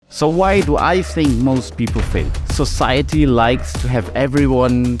So why do I think most people fail? Society likes to have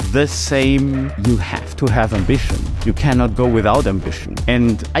everyone the same. You have to have ambition. You cannot go without ambition.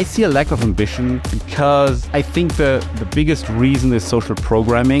 And I see a lack of ambition because I think the biggest reason is social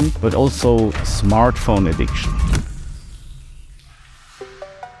programming, but also smartphone addiction.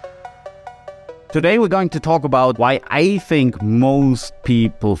 Today we're going to talk about why I think most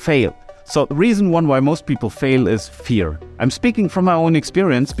people fail. So the reason why most people fail is fear. I'm speaking from my own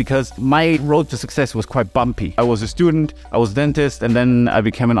experience because my road to success was quite bumpy. I was a student, I was a dentist, and then I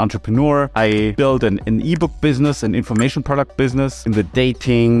became an entrepreneur. I built an ebook business, an information product business in the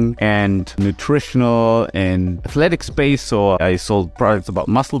dating and nutritional and athletic space. So I sold products about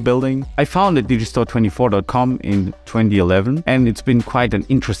muscle building. I founded Digistore24.com in 2011, and it's been quite an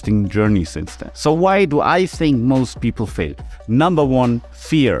interesting journey since then. So why do I think most people fail? Number one,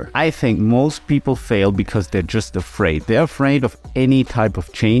 fear. I think most people fail because they're just afraid. They're afraid of any type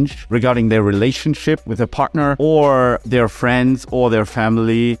of change regarding their relationship with their partner or their friends or their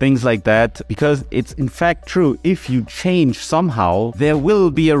family, things like that. Because it's in fact true, if you change somehow, there will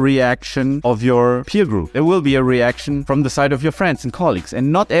be a reaction of your peer group. There will be a reaction from the side of your friends and colleagues.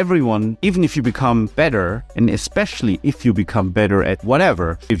 And not everyone, even if you become better, and especially if you become better at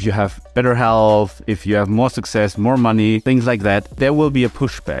whatever, if you have better health, if you have more success, more money, things like that, there will be a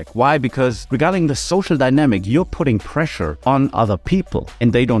pushback. Why? Because regarding the social dynamic, you're putting pressure on other people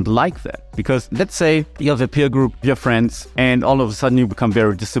and they don't like that. Because let's say you have a peer group, your friends, and all of a sudden you become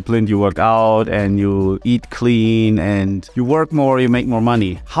very disciplined, you work out and you eat clean and you work more, you make more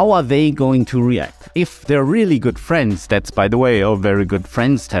money. How are they going to react? If they're really good friends, that's by the way a very good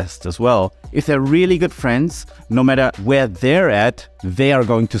friends test as well. If they're really good friends, no matter where they're at, they are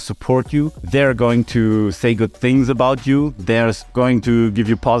going to support you. They're going to say good things about you. They're going to give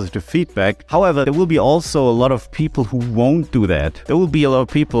you positive feedback. However, there will be also a lot of people who won't do that. There will be a lot of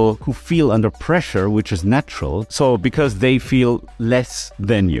people who feel under pressure, which is natural. So because they feel less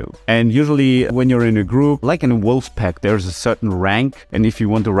than you. And usually when you're in a group, like in a wolf pack, there's a certain rank. And if you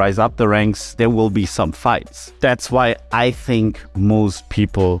want to rise up the ranks, there will be some fights. That's why I think most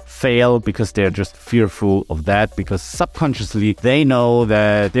people fail, because they're just fearful of that, because subconsciously they know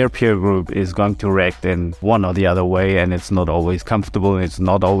that their peer group is going to react in one or the other way, and it's not always comfortable and it's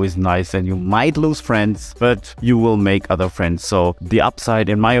not always nice, and you might lose friends, but you will make other friends. So the upside,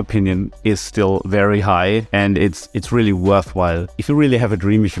 in my opinion, is still very high, and it's really worthwhile. If you really have a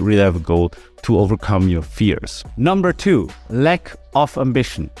dream, if you really have a goal, to overcome your fears. Number two, lack of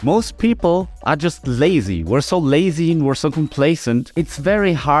ambition. Most people are just lazy. We're so lazy and we're so complacent. It's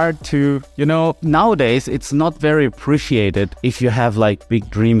very hard to, nowadays it's not very appreciated if you have like big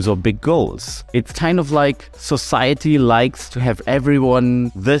dreams or big goals. It's kind of like society likes to have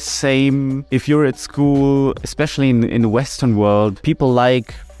everyone the same. If you're at school, especially in the Western world, people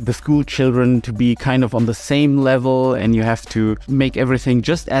like the school children to be kind of on the same level, and you have to make everything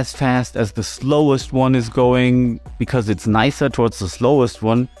just as fast as the slowest one is going because it's nicer towards the slowest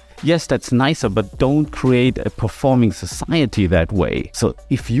one. Yes, that's nicer, but don't create a performing society that way. So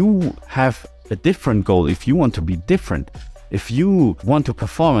if you have a different goal, if you want to be different, if you want to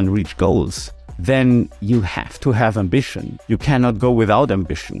perform and reach goals, then you have to have ambition. You cannot go without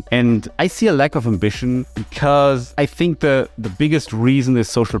ambition. And I see a lack of ambition because I think the biggest reason is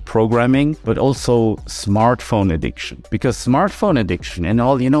social programming, but also smartphone addiction. Because smartphone addiction and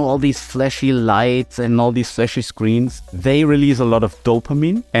all these flashy lights and all these flashy screens, they release a lot of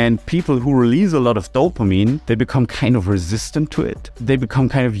dopamine. And people who release a lot of dopamine, they become kind of resistant to it. They become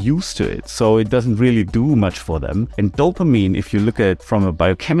kind of used to it. So it doesn't really do much for them. And dopamine, if you look at it from a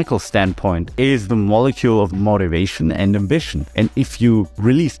biochemical standpoint, is the molecule of motivation and ambition. And if you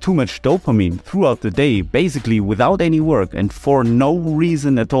release too much dopamine throughout the day, basically without any work and for no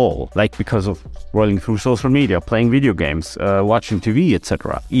reason at all, like because of scrolling through social media, playing video games, watching TV,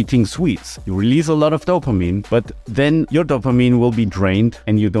 etc., eating sweets, you release a lot of dopamine, but then your dopamine will be drained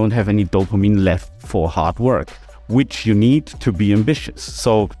and you don't have any dopamine left for hard work, which you need to be ambitious.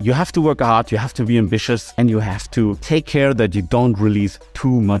 So you have to work hard, you have to be ambitious, and you have to take care that you don't release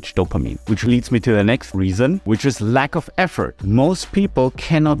too much dopamine. Which leads me to the next reason, which is lack of effort. Most people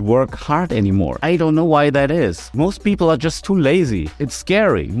cannot work hard anymore. I don't know why that is. Most people are just too lazy. It's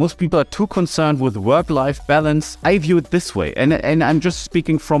scary. Most people are too concerned with work-life balance. I view it this way, and I'm just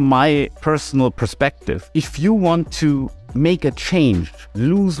speaking from my personal perspective. If you want to make a change,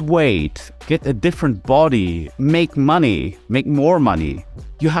 lose weight, get a different body, make money, make more money,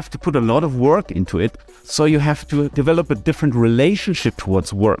 you have to put a lot of work into it. So you have to develop a different relationship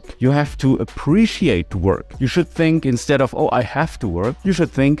towards work. You have to appreciate work. You should think, instead of, oh, I have to work, you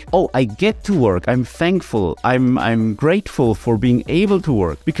should think, oh, I get to work. I'm thankful. I'm grateful for being able to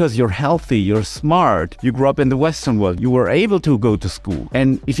work, because you're healthy, you're smart, you grew up in the Western world, you were able to go to school.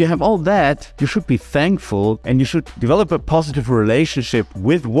 And if you have all that, you should be thankful, and you should develop a positive relationship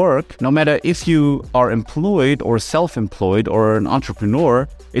with work. No matter if you are employed or self-employed or an entrepreneur,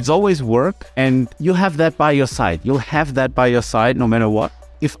 it's always work, and you have that by your side. You'll have that by your side no matter what.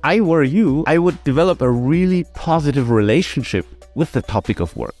 If I were you, I would develop a really positive relationship with the topic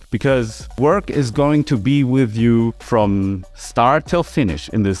of work, because work is going to be with you from start till finish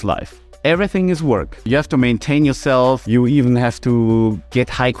in this life. Everything is work. You have to maintain yourself. You even have to get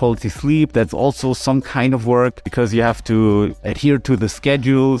high quality sleep. That's also some kind of work, because you have to adhere to the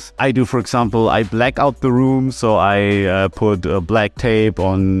schedules. I do, for example, I black out the room. So I put black tape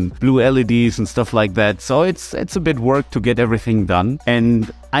on blue LEDs and stuff like that. So it's a bit work to get everything done.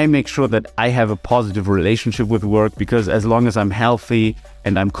 And I make sure that I have a positive relationship with work, because as long as I'm healthy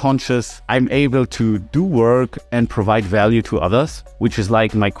and I'm conscious, I'm able to do work and provide value to others, which is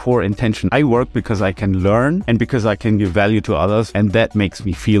like my core intention. I work because I can learn and because I can give value to others, and that makes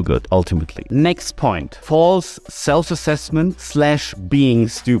me feel good ultimately. Next point, false self-assessment / being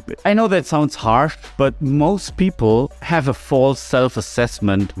stupid. I know that sounds harsh, but most people have a false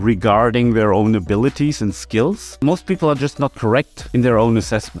self-assessment regarding their own abilities and skills. Most people are just not correct in their own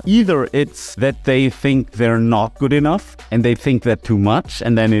assessment. Either it's that they think they're not good enough and they think that too much,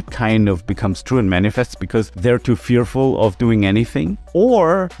 and then it kind of becomes true and manifests because they're too fearful of doing anything,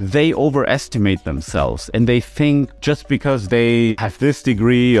 or they overestimate themselves and they think just because they have this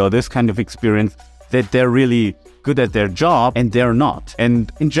degree or this kind of experience that they're really good at their job, and they're not.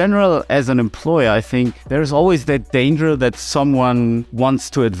 And in general, as an employer, I think there's always that danger that someone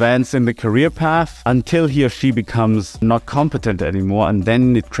wants to advance in the career path until he or she becomes not competent anymore, and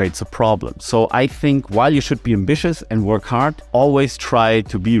then it creates a problem. So I think while you should be ambitious and work hard, always try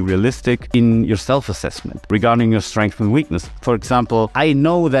to be realistic in your self-assessment regarding your strengths and weakness. For example, I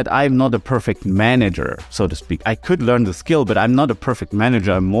know that I'm not a perfect manager, so to speak. I could learn the skill, but I'm not a perfect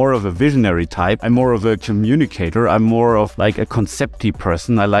manager. I'm more of a visionary type. I'm more of a communicator. I'm more of like a concept-y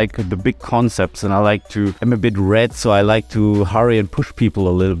person. I like the big concepts, and I'm a bit red, so I like to hurry and push people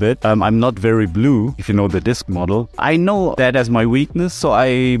a little bit. I'm not very blue, if you know the DISC model. I know that as my weakness, so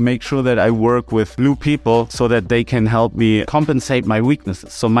I make sure that I work with blue people so that they can help me compensate my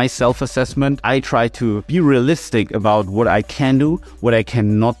weaknesses. So my self-assessment, I try to be realistic about what I can do, what I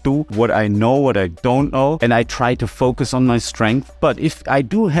cannot do, what I know, what I don't know, and I try to focus on my strength. But if I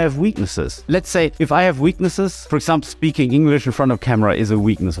do have weaknesses, let's say if I have weaknesses, for example, speaking English in front of camera is a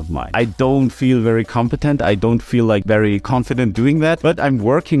weakness of mine. I don't feel very competent. I don't feel like very confident doing that, but I'm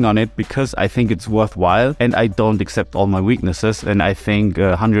working on it because I think it's worthwhile, and I don't accept all my weaknesses. And I think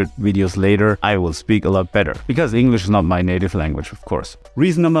 100 videos later, I will speak a lot better, because English is not my native language, of course.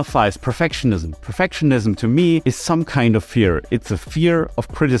 Reason number 5, perfectionism. Perfectionism to me is some kind of fear. It's a fear of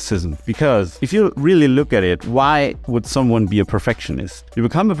criticism, because if you really look at it, why would someone be a perfectionist? You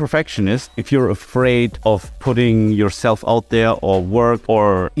become a perfectionist if you're afraid of putting yourself out there or work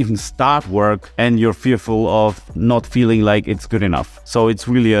or even start work, and you're fearful of not feeling like it's good enough. So it's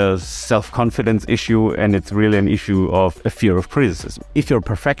really a self-confidence issue, and it's really an issue of a fear of criticism. If you're a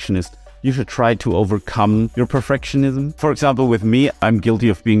perfectionist, you should try to overcome your perfectionism. For example, with me, I'm guilty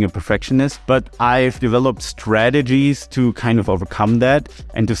of being a perfectionist, but I've developed strategies to kind of overcome that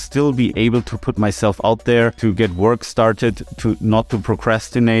and to still be able to put myself out there, to get work started, to not to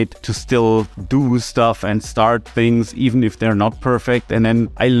procrastinate, to still do stuff and start things even if they're not perfect. And then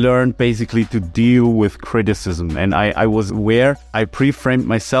I learned basically to deal with criticism, and I was aware. I pre-framed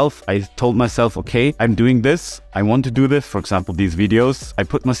myself. I told myself, okay, I'm doing this. I want to do this. For example, these videos. I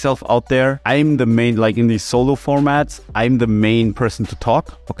put myself out there. I'm the main, like in these solo formats, I'm the main person to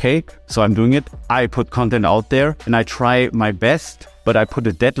talk. Okay, so I'm doing it. I put content out there and I try my best, but I put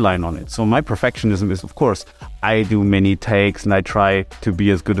a deadline on it. So my perfectionism is, of course, I do many takes and I try to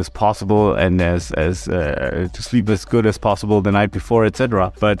be as good as possible and to sleep as good as possible the night before,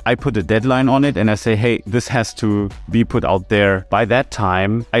 etc. But I put a deadline on it and I say, hey, this has to be put out there by that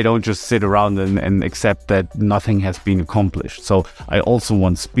time. I don't just sit around and accept that nothing has been accomplished. So I also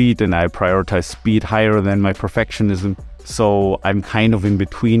want speed, and I prioritize speed higher than my perfectionism. So I'm kind of in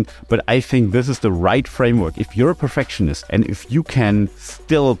between, but I think this is the right framework. If you're a perfectionist and if you can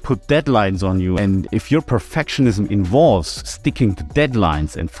still put deadlines on you, and if your perfectionism involves sticking to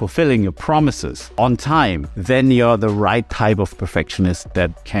deadlines and fulfilling your promises on time, then you're the right type of perfectionist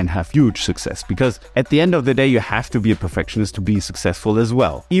that can have huge success. Because at the end of the day, you have to be a perfectionist to be successful as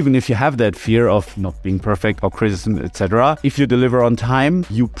well. Even if you have that fear of not being perfect or criticism, etc., if you deliver on time,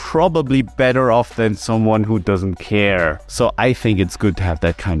 you're probably better off than someone who doesn't care. So I think it's good to have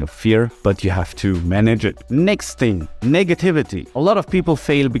that kind of fear, but you have to manage it. Next thing, negativity. A lot of people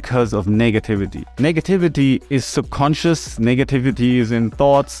fail because of negativity. Negativity is subconscious, negativity is in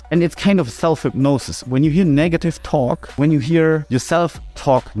thoughts, and it's kind of self-hypnosis. When you hear negative talk, when you hear yourself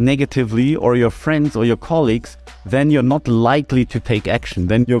talk negatively or your friends or your colleagues, then you're not likely to take action.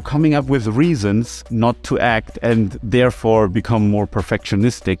 Then you're coming up with reasons not to act and therefore become more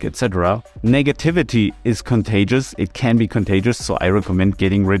perfectionistic, etc. Negativity is contagious. It can be contagious. So I recommend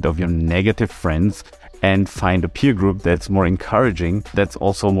getting rid of your negative friends and find a peer group that's more encouraging, that's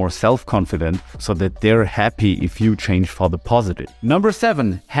also more self-confident, so that they're happy if you change for the positive. Number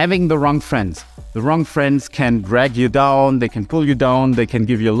 7, having the wrong friends. The wrong friends can drag you down, they can pull you down, they can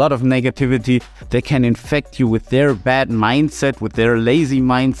give you a lot of negativity, they can infect you with their bad mindset, with their lazy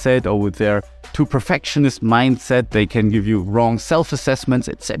mindset, or with their too perfectionist mindset. They can give you wrong self-assessments,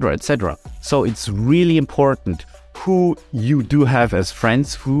 etc., etc. So it's really important who you do have as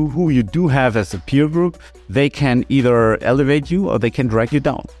friends, who you do have as a peer group. They can either elevate you or they can drag you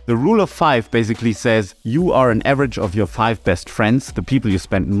down. The rule of 5 basically says you are an average of your 5 best friends, the people you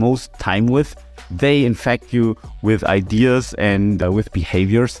spend most time with. They infect you with ideas and with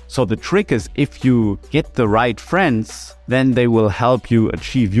behaviors. So the trick is, if you get the right friends, then they will help you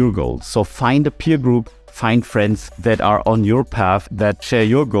achieve your goals. So find a peer group, find friends that are on your path, that share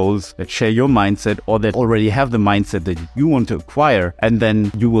your goals, that share your mindset, or that already have the mindset that you want to acquire, and then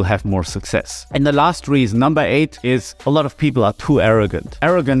you will have more success. And the last reason, number 8, is a lot of people are too arrogant.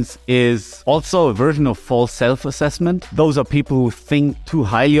 Arrogance is also a version of false self-assessment. Those are people who think too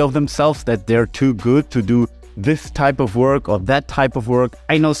highly of themselves, that they're too good to do this type of work or that type of work.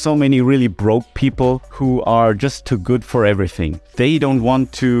 I know so many really broke people who are just too good for everything. They don't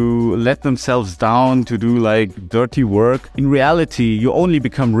want to let themselves down to do like dirty work. In reality, you only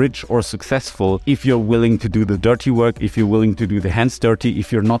become rich or successful if you're willing to do the dirty work, if you're willing to do the hands dirty,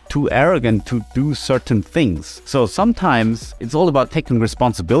 if you're not too arrogant to do certain things. So sometimes it's all about taking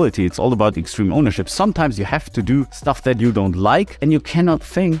responsibility. It's all about extreme ownership. Sometimes you have to do stuff that you don't like, and you cannot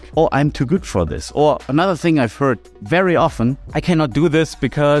think, oh, I'm too good for this. Or another thing I've heard very often, I cannot do this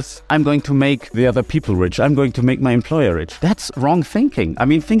because I'm going to make the other people rich. I'm going to make my employer rich. That's wrong thinking. I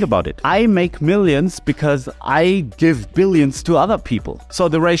mean, think about it. I make millions because I give billions to other people. So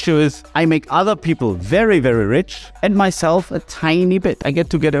the ratio is I make other people very, very rich and myself a tiny bit. I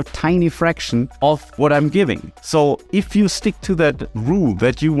get a tiny fraction of what I'm giving. So if you stick to that rule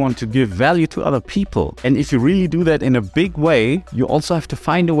that you want to give value to other people, and if you really do that in a big way, you also have to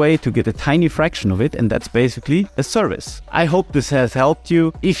find a way to get a tiny fraction of it, and that's basically a service. I hope this has helped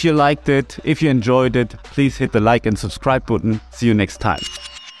you. If you liked it, if you enjoyed it, please hit the like and subscribe button. See you next time.